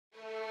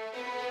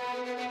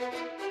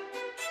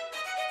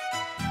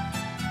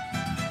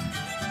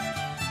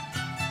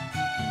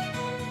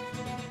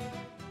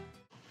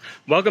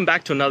Welcome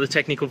back to another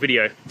technical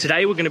video.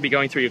 Today we're going to be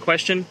going through your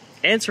question,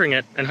 answering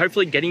it, and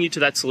hopefully getting you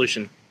to that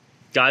solution.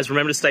 Guys,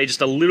 remember to stay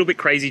just a little bit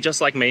crazy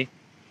just like me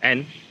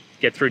and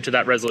get through to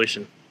that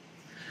resolution.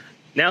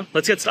 Now,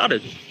 let's get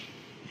started.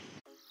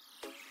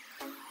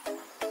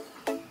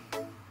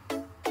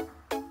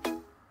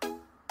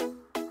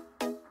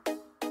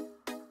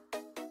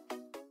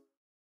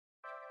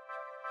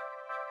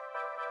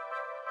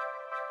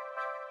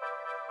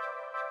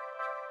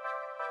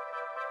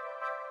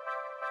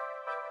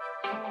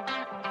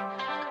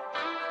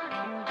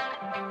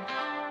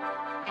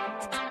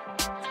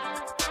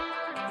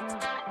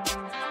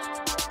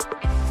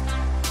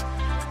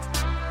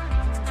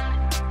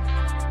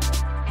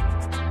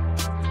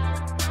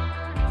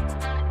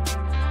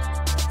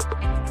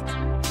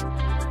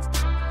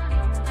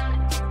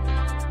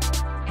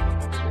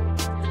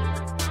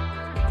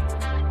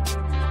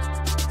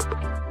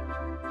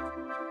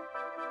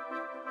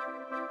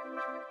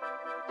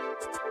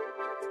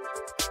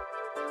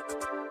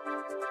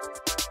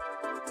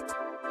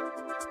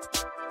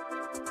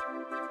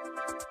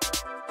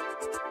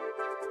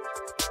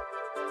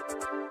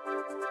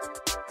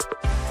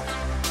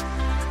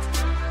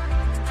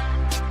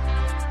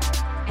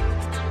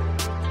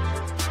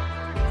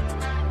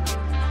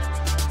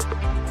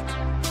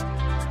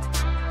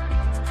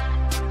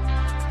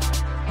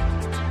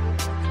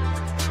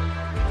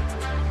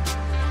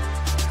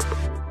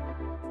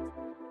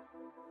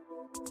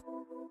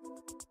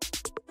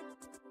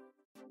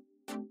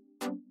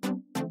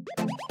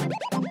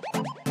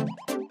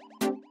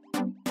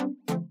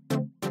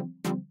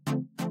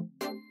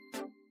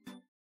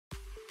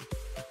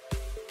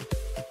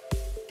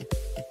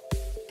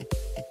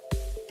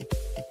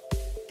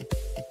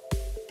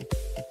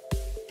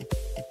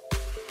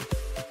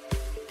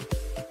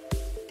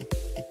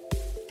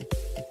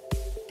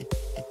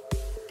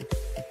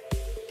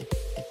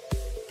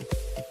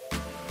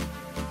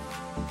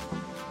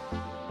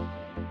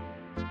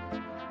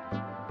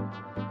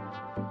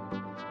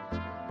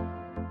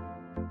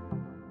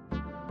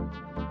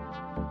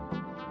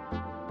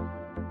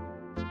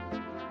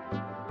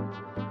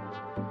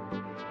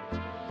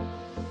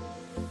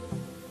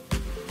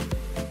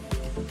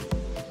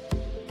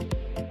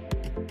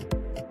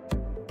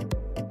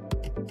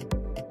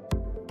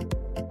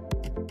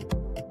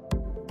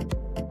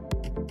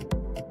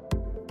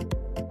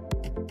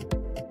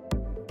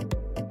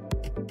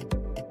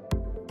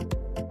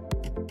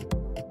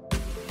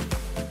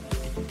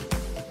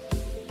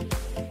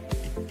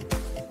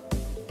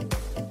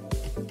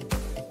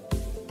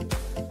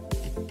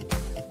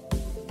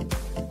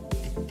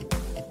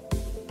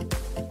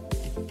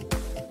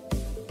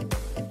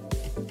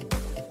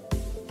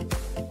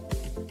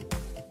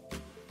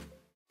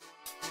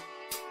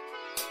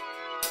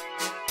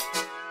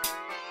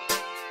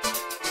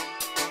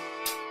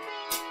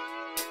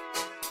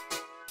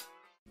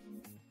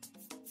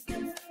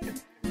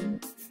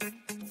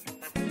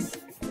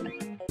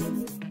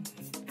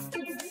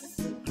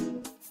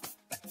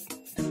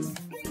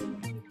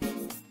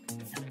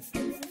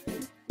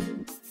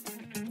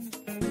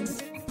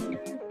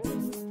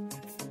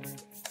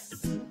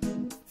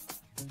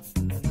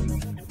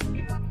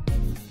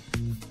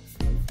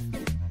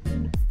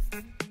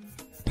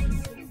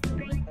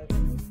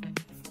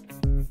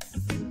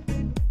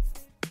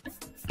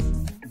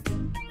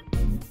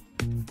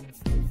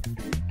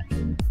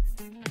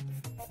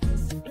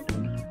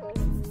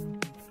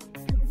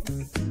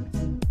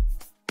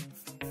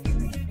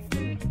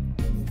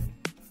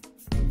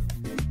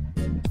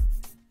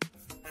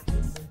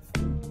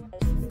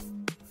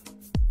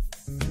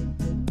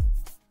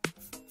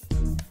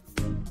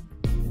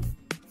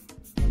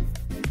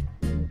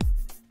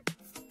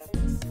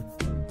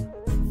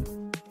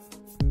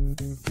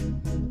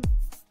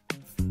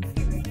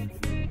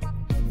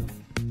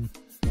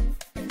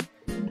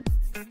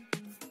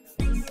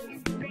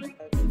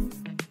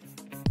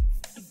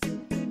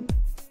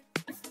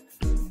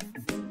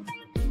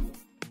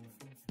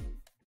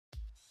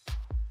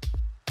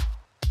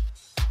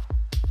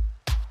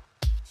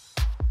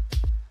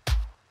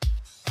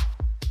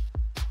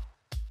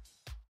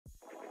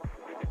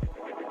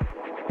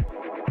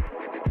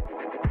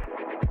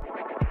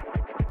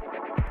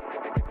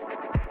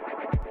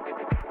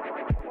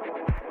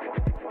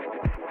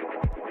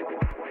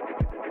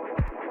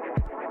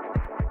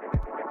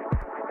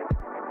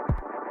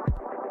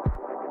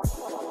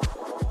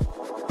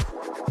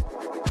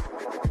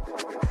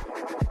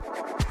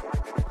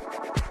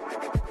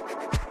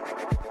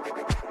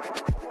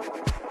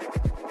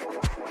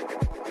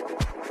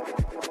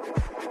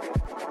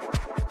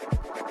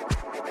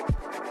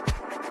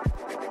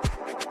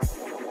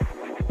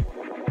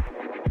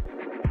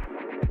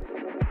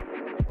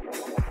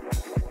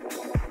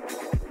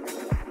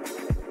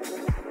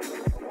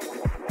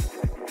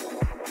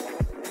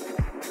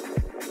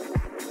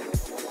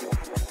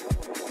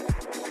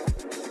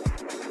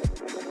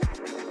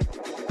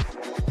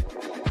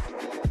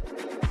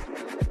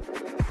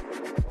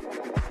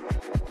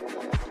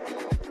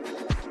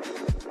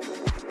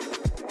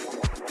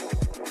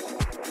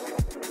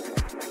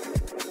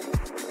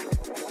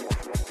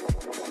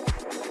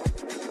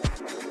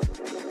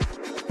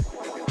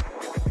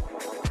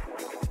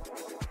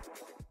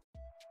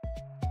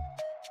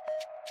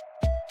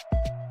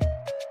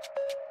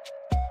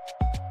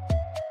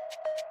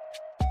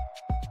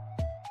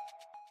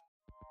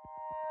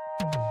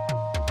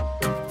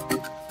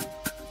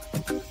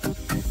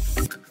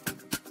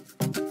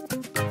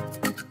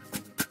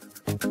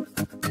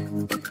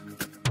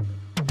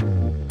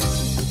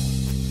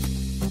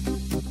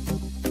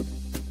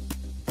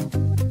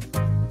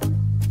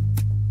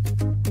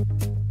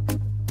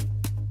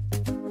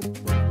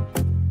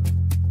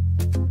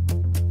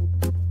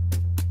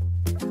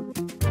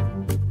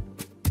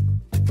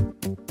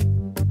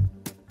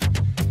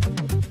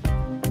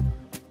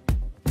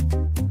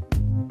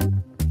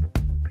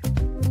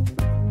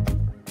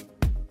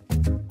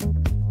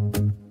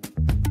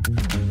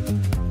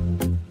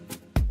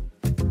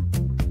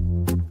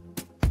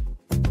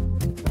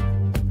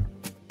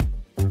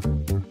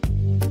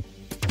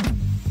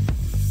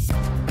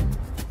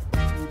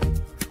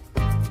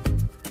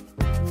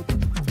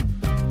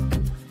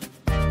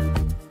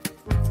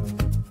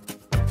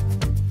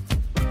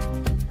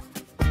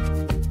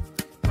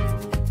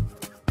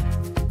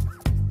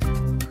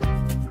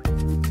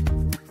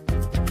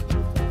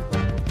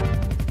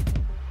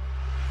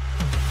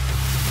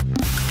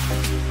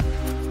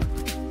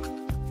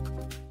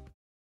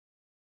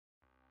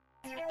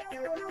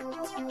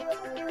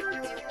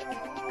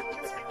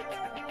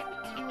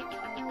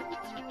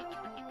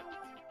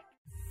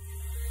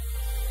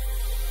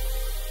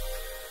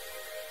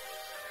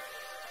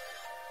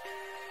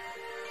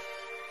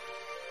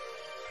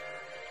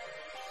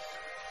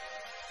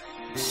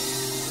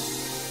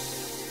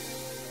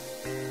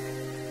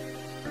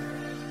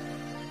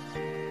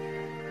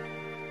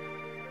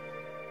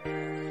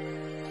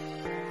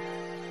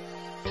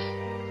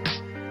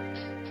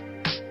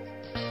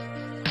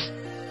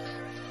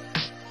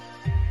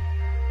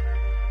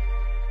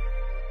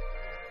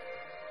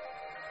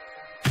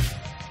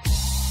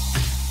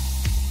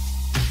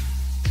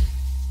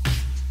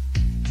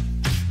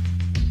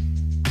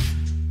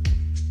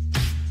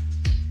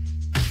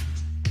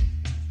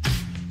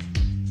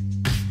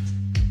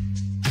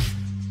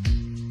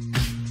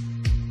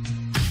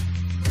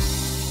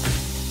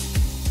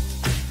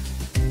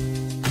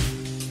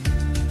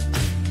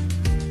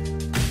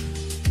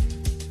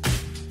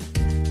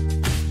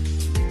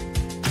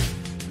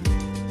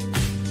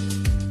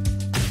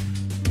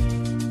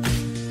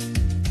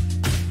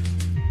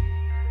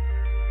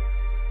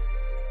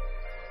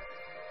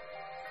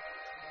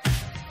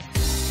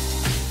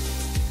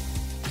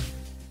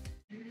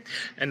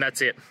 And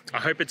that's it. I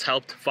hope it's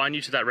helped find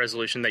you to that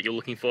resolution that you're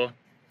looking for.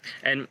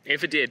 And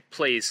if it did,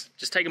 please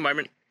just take a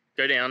moment,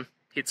 go down,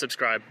 hit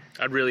subscribe.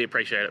 I'd really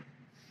appreciate it.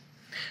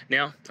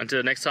 Now,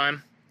 until next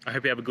time, I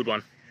hope you have a good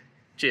one.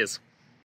 Cheers.